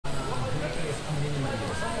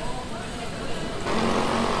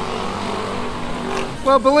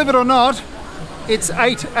Well, believe it or not, it's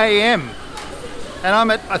 8 a.m. and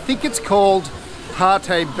I'm at, I think it's called Parr't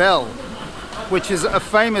Ebelle, which is a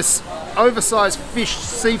famous oversized fish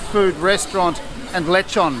seafood restaurant and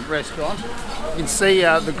lechon restaurant. You can see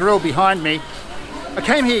the grill behind me. I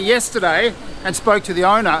came here yesterday and spoke to the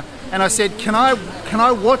owner, and I said, can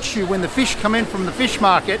I watch you when the fish come in from the fish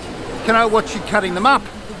market? Can I watch you cutting them up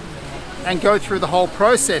and go through the whole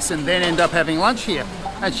process and then end up having lunch here?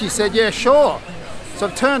 And she said, yeah, sure. So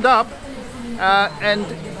I've turned up and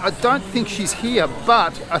I don't think she's here,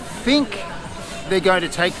 but I think they're going to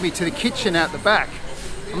take me to the kitchen out the back.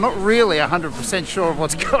 I'm not really 100% sure of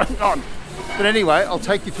what's going on. But anyway, I'll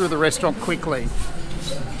take you through the restaurant quickly.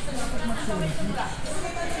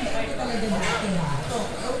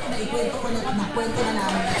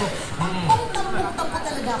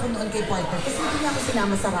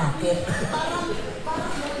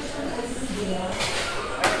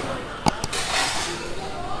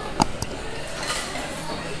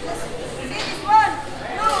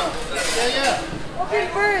 Okay,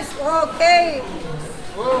 first. Okay.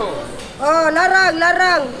 Whoa. Oh,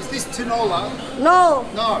 larang. Is this tinola? No.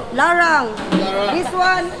 No. Larang. Larang. This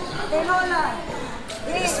one, tinola.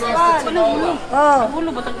 This one's the tinola. Oh.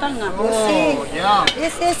 You see? Oh, yeah.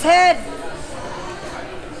 This is head.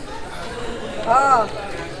 Oh.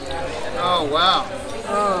 Oh, wow.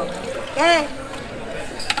 Oh. Okay.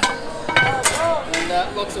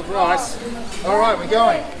 And lots of rice. All right, we're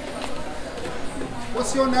going.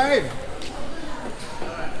 What's your name?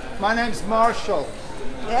 My name's Marshall.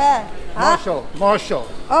 Yeah. Huh? Marshall.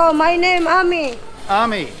 Oh, my name Ami.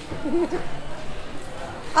 Ami.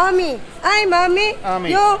 Ami. I'm Ami.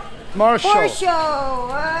 Ami. You? Marshall.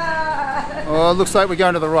 Marshall. Ah. Oh, it looks like we're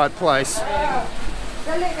going to the right place.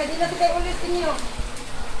 Dali, kanina tayo ulit ninyo.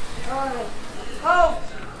 Oh,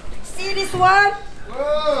 see this one?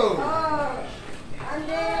 Whoa. Oh, and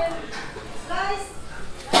then slice.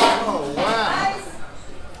 Oh, wow. Slice.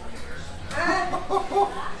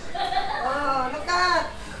 Oh, look at.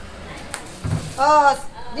 Oh,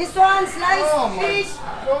 this one slice Oh, my fish.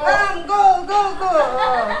 God. Go.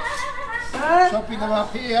 Oh. Huh? Chopping them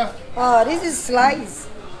up here. Oh, this is slice.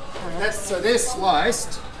 So they're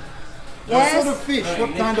sliced. Yes. What sort of fish?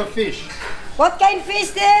 What kind of fish? What kind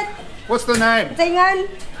fish that? What's the name? Tingan.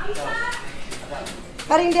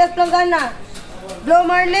 Karindias Plangana. Blue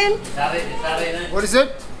Marlin. What is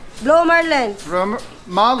it? Blue Marlin.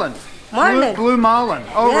 Marlin. Marlin. Blue Marlin.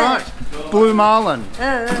 Oh, Yeah. right. Blue Marlin.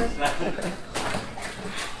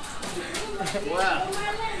 Wow.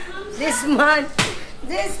 This man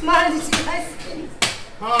is asking.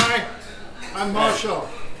 Hi, I'm Marshall.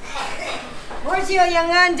 Where's your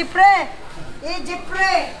yangan, Jepre? Hey,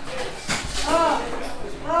 Jepre.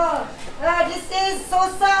 This is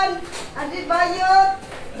Susan, Andit Bayot,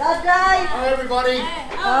 Daday. Hi, everybody.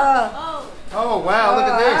 Oh, wow, look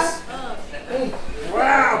at this.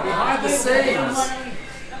 Wow, behind the scenes.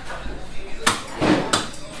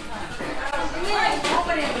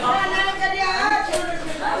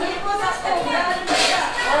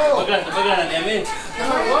 Oh, can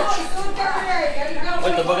I watch?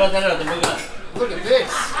 Look at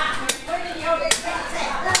this.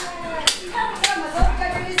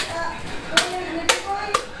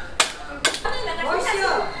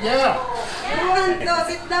 Yeah. You want to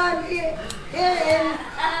sit down here in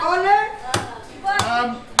corner?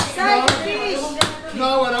 Side fish. No,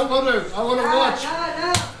 I don't want to. I want to watch. No.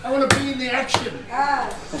 I want to be in the action.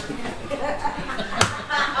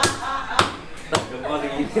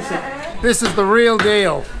 This is the real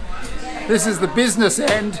deal. This is the business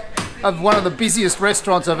end of one of the busiest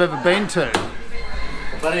restaurants I've ever been to.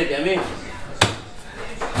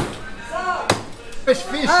 Fish,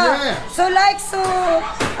 yeah. So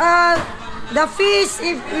the fish,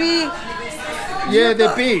 if we... Yeah,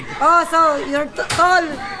 they're big. Oh, so you're tall.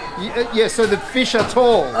 Yeah, so the fish are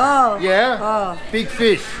tall. Oh. Yeah? Oh. Big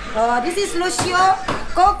fish. Oh, this is Lucio.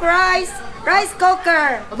 Cook rice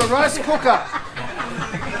cooker. Oh, the rice cooker.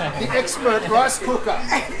 The expert rice cooker.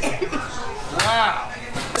 Wow.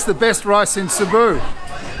 It's the best rice in Cebu.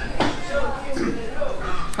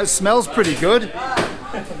 It smells pretty good.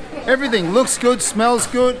 Everything looks good, smells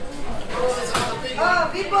good. Oh,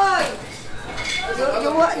 big boy.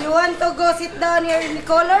 You want to go sit down here in the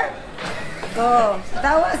collar? Go.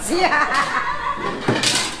 Tawa siya.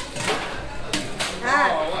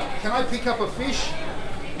 Can I pick up a fish?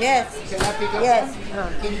 Yes. Can I pick up Yes.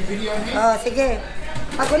 one? Can you video me? Oh, sige.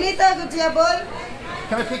 Pagulita, good siya, boy.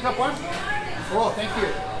 Can I pick up one? Oh, thank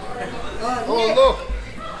you. Oh, look.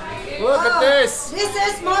 Look at this. This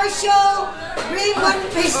is Marshall. Bring one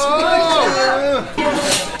fish, Oh. Marshall.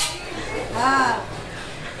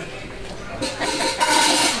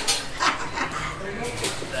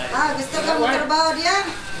 Ah, gusto ka magtrabaho diyan?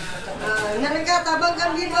 Narangka, tabang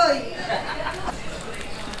kang B-boy.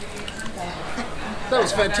 That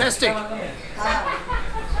was fantastic.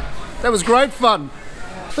 That was great fun.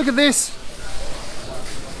 Look at this.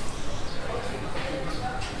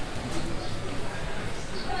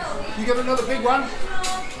 You got another big one?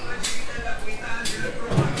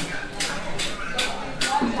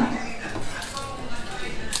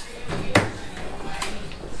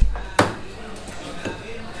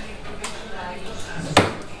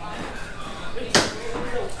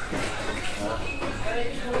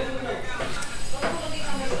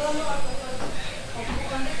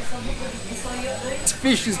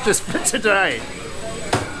 Fish is just for today.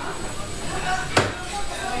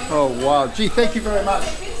 Oh wow, gee, thank you very much.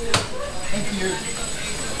 Thank you.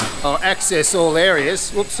 I'll access all areas.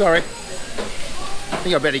 Whoops, sorry. I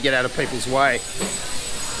think I better get out of people's way.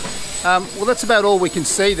 Well, that's about all we can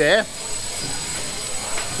see there.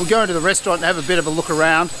 We'll go into the restaurant and have a bit of a look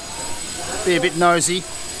around, be a bit nosy.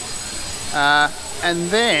 And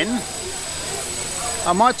then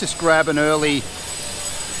I might just grab an early,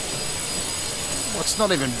 it's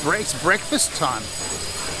not even breakfast time.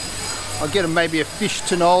 I'll get maybe a fish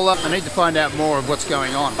tinola. I need to find out more of what's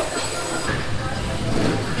going on.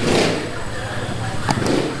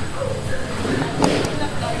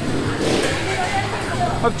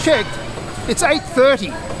 I've checked, it's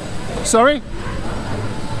 8:30. Sorry?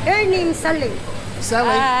 Her name's Sally.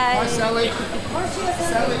 Sally. Hi, Sally.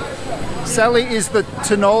 Sally. Sally is the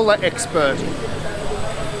tinola expert.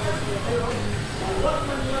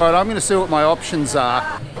 Right, I'm going to see what my options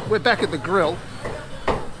are. We're back at the grill.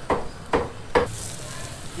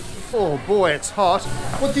 Oh boy, it's hot.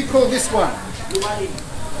 What do you call this one?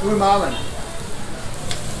 Blue Marlin.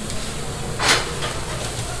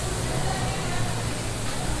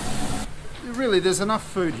 Really, there's enough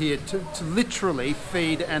food here to literally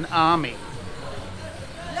feed an army.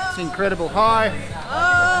 It's incredible. Hi.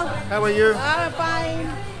 How are you? I'm fine.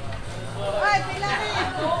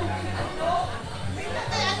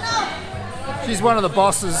 She's one of the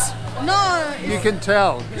bosses. No. You can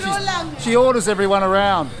tell. She orders everyone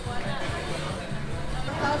around.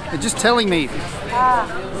 They're just telling me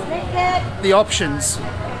the options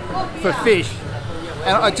for fish,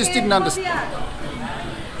 and I just didn't understand.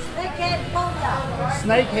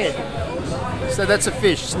 Snakehead. So that's a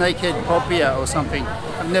fish, snakehead popia or something.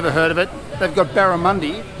 I've never heard of it. They've got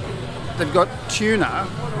barramundi, they've got tuna,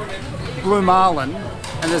 blue marlin,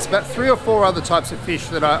 and there's about 3 or 4 other types of fish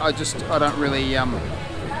that I don't really.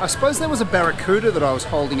 I suppose there was a barracuda that I was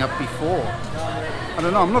holding up before. I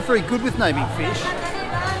don't know. I'm not very good with naming fish,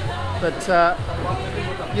 but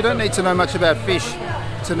you don't need to know much about fish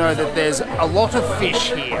to know that there's a lot of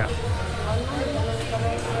fish here.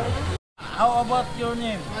 How about your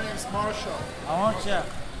name? My name's Marshall. Marshall.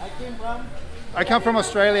 I come from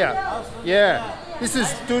Australia. Yeah. This is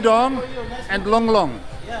Dudong and Long Long.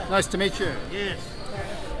 Nice to meet you. Yes.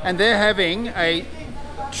 And they're having a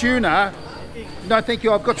tuna. No, thank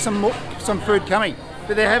you. I've got some food coming.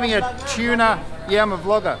 But they're having a tuna. Yeah, I'm a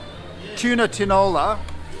vlogger. Tuna tinola.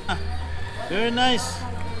 Very nice.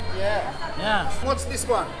 Yeah. Yeah. What's this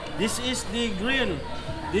one? This is the grill.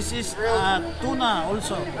 This is tuna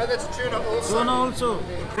also. Oh, that's tuna also. Tuna also.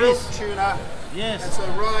 Grilled Fish. tuna. Yes. And so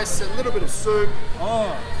rice, a little bit of soup.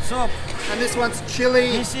 Oh, soup. And this one's chili.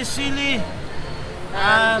 This is chili.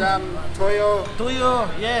 And toyo. Toyo,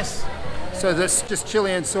 yes. So that's just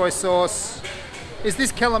chili and soy sauce. Is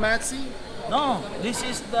this calamansi? No, this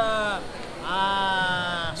is the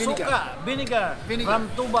Vinegar. suka, vinegar. Vinegar. From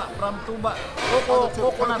tuba,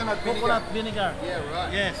 Coconut vinegar. coconut vinegar. Yeah,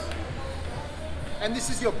 right. Yes. And this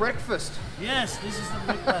is your breakfast? Yes, this is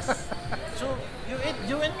the breakfast. So, you eat,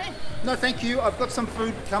 you and me? No, thank you. I've got some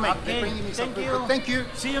food coming. Okay, They're bringing me some thank food. you. But thank you.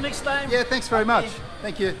 See you next time. Yeah, thanks very much.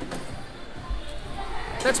 Thank you.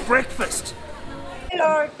 That's breakfast.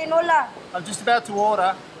 Or tinola. I'm just about to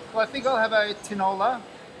order. Well, I think I'll have a tinola.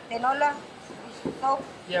 Tinola. Soap.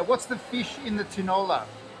 Yeah, what's the fish in the tinola?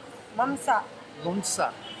 Mamsa.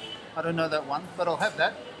 Lunsa. I don't know that one, but I'll have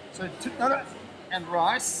that. So tinola and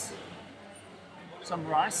rice. Some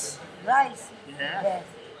rice. Rice. Yeah. Yes.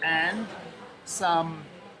 And some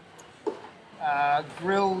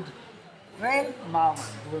grilled Grill. marlin,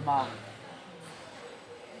 blue marlin.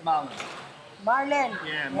 Marlin. Marlin.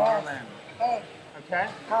 Yeah, Yes. marlin. Okay. Okay?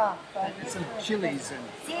 Thank And you. some chilies and.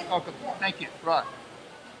 Sit. Oh, good. Thank you. Right.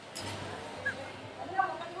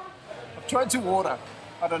 I've tried to order,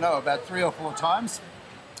 I don't know, about 3 or 4 times,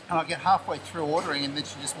 and I get halfway through ordering and then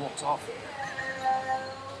she just walks off.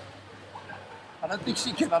 I don't think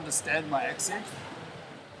she can understand my accent.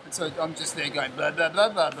 So I'm just there going blah blah blah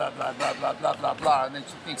blah blah blah blah blah blah blah blah, and then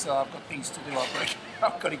she thinks, oh, I've got things to do.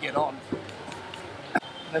 I've got to get on.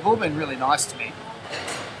 They've all been really nice to me.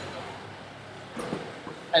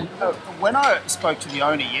 And when I spoke to the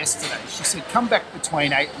owner yesterday, she said, come back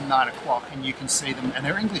between 8 and 9 o'clock and you can see them, and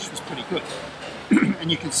her English was pretty good,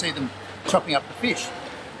 and you can see them chopping up the fish.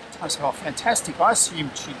 I said, oh, fantastic. I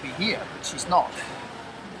assumed she'd be here, but she's not.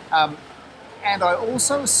 And I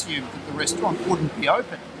also assumed that the restaurant wouldn't be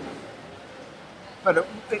open. But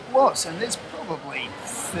it was, and there's probably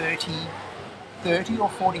 30 or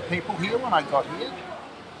 40 people here when I got here,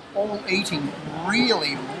 all eating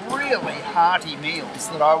really, really hearty meals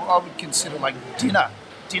that I would consider like dinner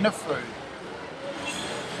food.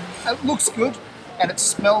 It looks good and it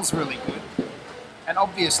smells really good. And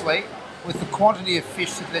obviously, with the quantity of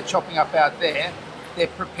fish that they're chopping up out there, they're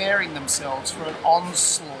preparing themselves for an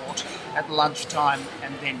onslaught at lunchtime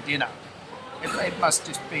and then dinner. It must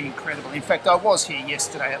just be incredible. In fact, I was here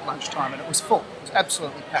yesterday at lunchtime and it was full. It was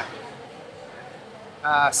absolutely packed.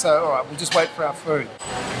 So, all right, we'll just wait for our food.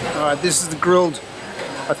 All right, this is the grilled,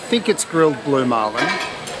 I think it's grilled blue marlin.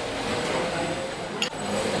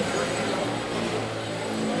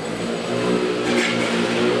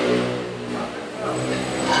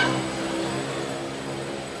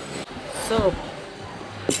 Soup.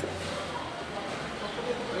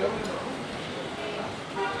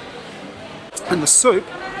 And the soup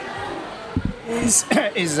is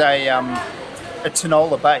a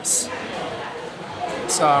tinola base.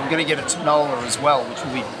 So I'm going to get a tinola as well, which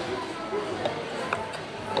will be...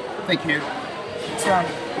 Thank you. Some.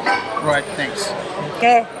 Right, thanks.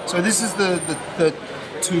 Okay. So this is the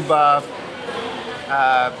 2-bar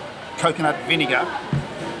coconut vinegar.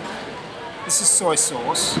 This is soy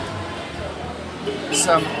sauce.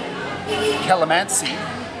 Some calamansi.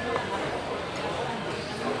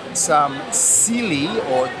 Some sili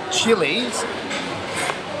or chilies.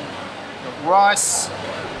 Rice.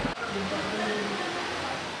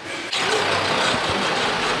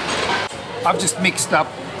 I've just mixed up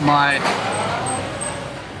my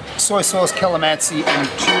soy sauce, calamansi and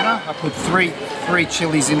tuna. I put three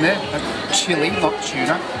chilies in there. Chili, not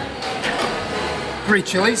tuna. 3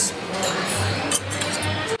 chilies.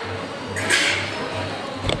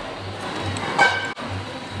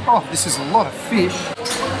 Oh, this is a lot of fish.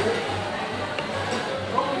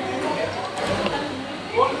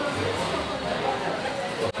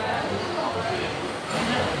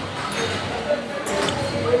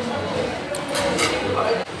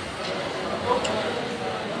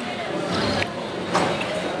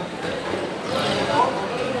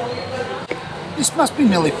 This must be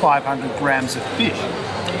nearly 500 grams of fish.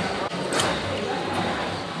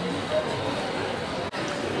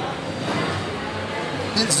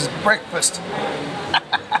 This is breakfast.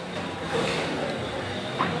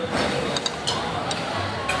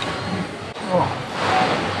 Oh.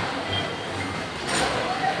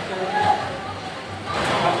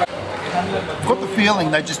 I've got the feeling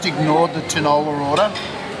they just ignored the tinola order.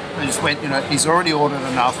 They just went, you know, he's already ordered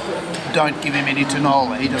enough, don't give him any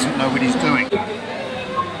tinola, he doesn't know what he's doing.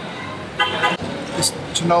 This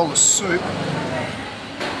tinola soup,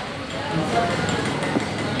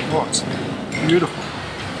 oh, it's beautiful.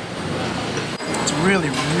 It's really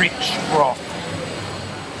rich broth.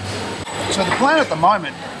 So the plan at the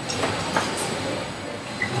moment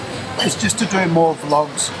is just to do more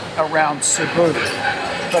vlogs around Cebu.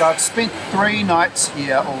 But I've spent 3 nights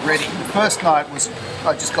here already. The first night was,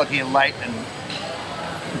 I just got here late and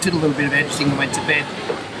did a little bit of editing and went to bed.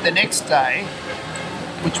 The next day,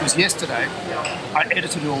 which was yesterday, I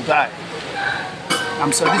edited all day.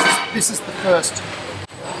 So this is the first,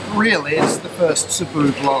 really, it's the first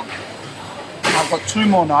Cebu vlog. I've got 2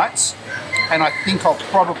 more nights and I think I'll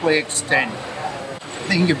probably extend.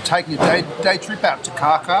 Thinking of taking a day trip out to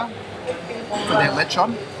Kaka for their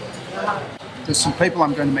lechon. There's some people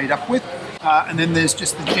I'm going to meet up with, and then there's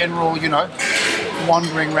just the general, you know,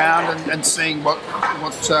 wandering around and seeing what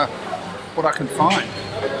I can find.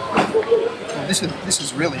 Well, this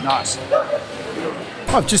is really nice.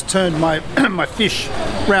 I've just turned my my fish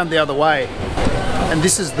round the other way, and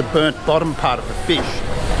this is the burnt bottom part of the fish.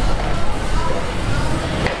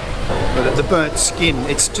 But the burnt skin,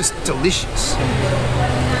 it's just delicious.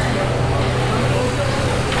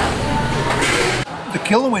 The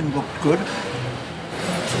Kilowin looked good.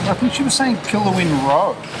 I think she was saying Kilowin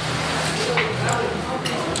roe.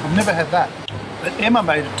 I've never had that. But Emma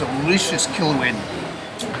made a delicious Kilowin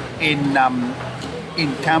in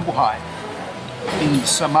Kambuhai, in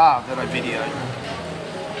Samar that I videoed.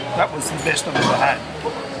 That was the best I've ever had.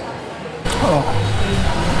 Oh.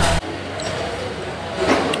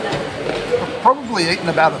 probably eaten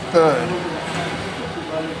about a third.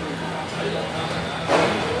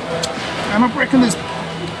 And I reckon there's,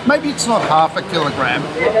 maybe it's not half a kilogram,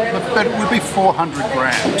 but it would be 400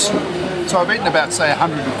 grams. So I've eaten about, say,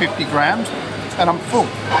 150 grams, and I'm full.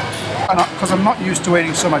 Because I'm not used to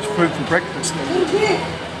eating so much food for breakfast.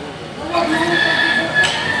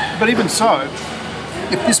 But even so,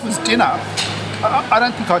 if this was dinner, I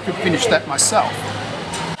don't think I could finish that myself.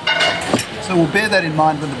 So we'll bear that in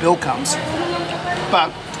mind when the bill comes.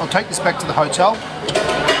 But I'll take this back to the hotel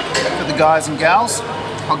for the guys and gals.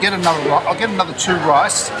 I'll get another 2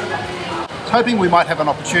 rice. Hoping we might have an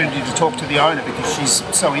opportunity to talk to the owner because she's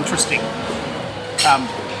so interesting.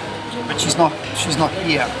 But she's not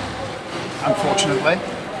here, unfortunately.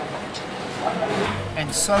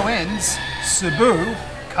 And so ends Cebu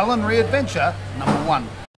Culinary Adventure number 1.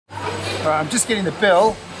 Alright, I'm just getting the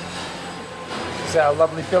bill. This is our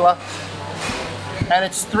lovely biller. And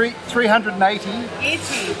it's 380. 80.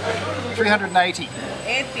 380.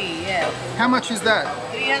 80, yes. How much is that?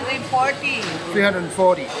 340.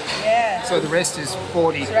 340. Yeah. So the rest is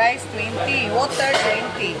 40. Rice 20. Water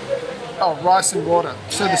 20. Oh, rice and water.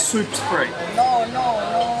 So the Yes. soup's free. No.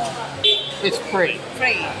 It's free.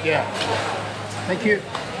 Free. Yeah. Thank you.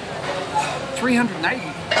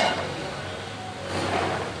 380.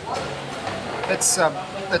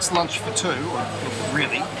 That's lunch for 2, or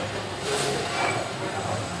really.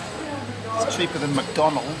 It's cheaper than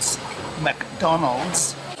McDonald's.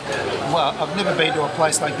 McDonald's. Well, I've never been to a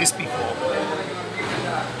place like this before.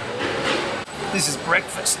 This is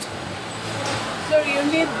breakfast. Sir, you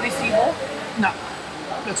need recibo? No,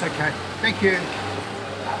 that's okay. Thank you.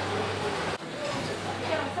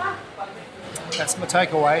 That's my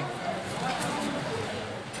takeaway.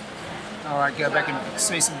 All right, go back and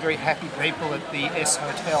see some very happy people at the S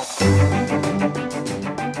Hotel.